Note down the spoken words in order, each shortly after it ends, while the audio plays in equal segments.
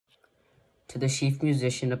To the chief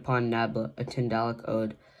musician upon Nabla, a Tyndallic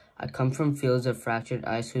ode. I come from fields of fractured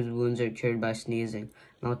ice whose wounds are cured by sneezing.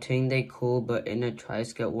 Melting they cool, but in a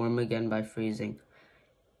trice get warm again by freezing.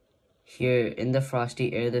 Here, in the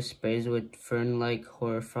frosty air, the sprays with fern-like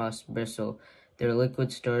hoarfrost bristle. Their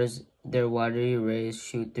liquid stars, their watery rays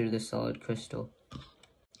shoot through the solid crystal.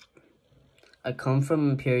 I come from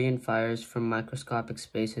Empyrean fires, from microscopic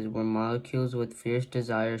spaces, where molecules with fierce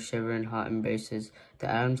desire shiver in hot embraces. The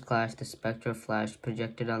atoms clash, the spectra flash,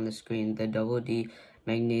 projected on the screen. The double D,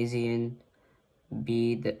 magnesium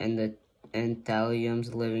B, and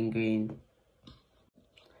thallium's living green.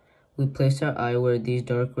 We place our eye where these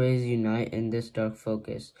dark rays unite in this dark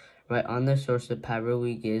focus. Right on the source of power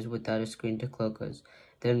we gaze without a screen to cloak us.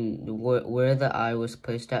 Then where the eye was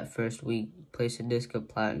placed at first, we place a disc of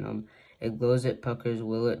platinum. It glows, it puckers,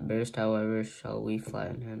 will it burst, however shall we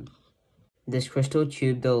flatten him? This crystal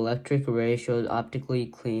tube, the electric ray shows optically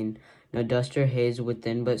clean. No dust or haze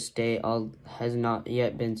within, but stay, all has not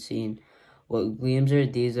yet been seen. What gleams are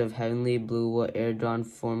these of heavenly blue, what air-drawn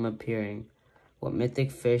form appearing? What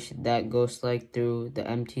mythic fish that ghost-like through the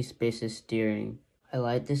empty spaces steering? I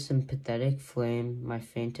light this sympathetic flame, my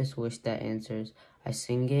faintest wish that answers. I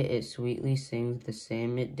sing it, it sweetly sings the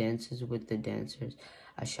same, it dances with the dancers.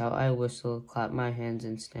 I shout, I whistle, clap my hands,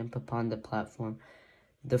 and stamp upon the platform.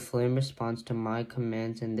 The flame responds to my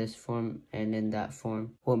commands in this form and in that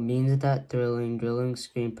form. What means that thrilling, drilling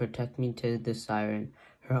scream? Protect me to the siren.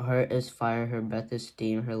 Her heart is fire, her breath is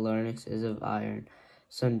steam, her larynx is of iron.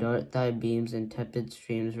 Sun dart thy beams, and tepid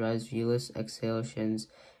streams rise viewless exhalations,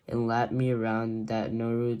 and lap me around, that no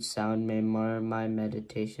rude sound may mar my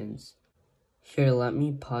meditations. Here let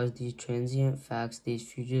me pause, these transient facts,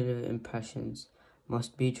 these fugitive impressions,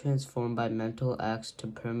 must be transformed by mental acts to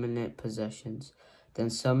permanent possessions. Then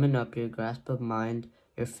summon up your grasp of mind,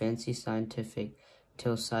 your fancy scientific,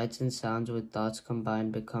 till sights and sounds with thoughts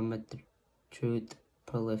combined become a truth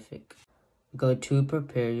prolific. Go to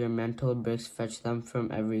prepare your mental bricks, fetch them from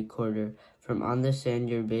every quarter. From on the sand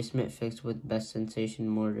your basement fixed with best sensation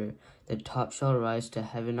mortar. The top shall rise to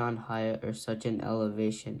heaven on high, or such an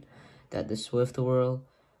elevation, that the swift whirl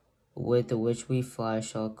with which we fly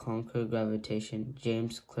shall conquer gravitation.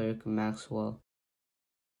 James Clerk Maxwell.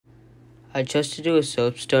 I chose to do a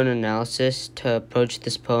soapstone analysis to approach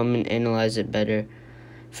this poem and analyze it better.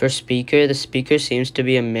 For speaker, the speaker seems to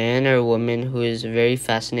be a man or woman who is very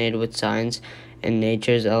fascinated with science and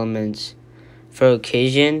nature's elements. For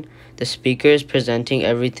occasion, the speaker is presenting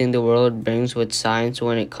everything the world brings with science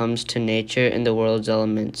when it comes to nature and the world's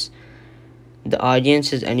elements. The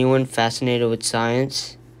audience is anyone fascinated with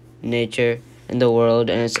science, nature, and the world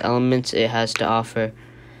and its elements it has to offer.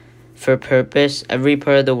 For purpose, every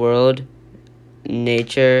part of the world,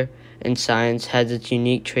 nature, and science has its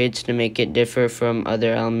unique traits to make it differ from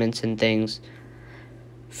other elements and things.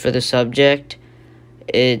 For the subject,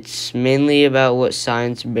 it's mainly about what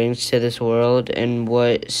science brings to this world and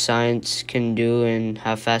what science can do and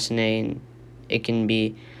how fascinating it can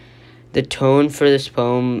be. The tone for this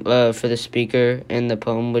poem, for the speaker in the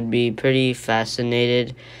poem, would be pretty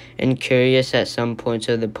fascinated and curious at some points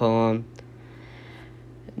of the poem.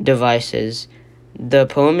 Devices. The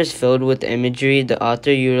poem is filled with imagery. The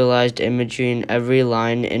author utilized imagery in every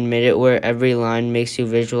line and made it where every line makes you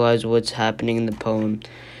visualize what's happening in the poem.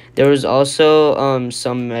 There was also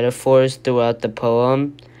some metaphors throughout the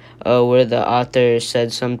poem where the author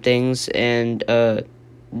said some things and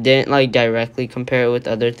didn't directly compare it with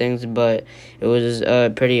other things, but it was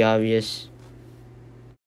pretty obvious.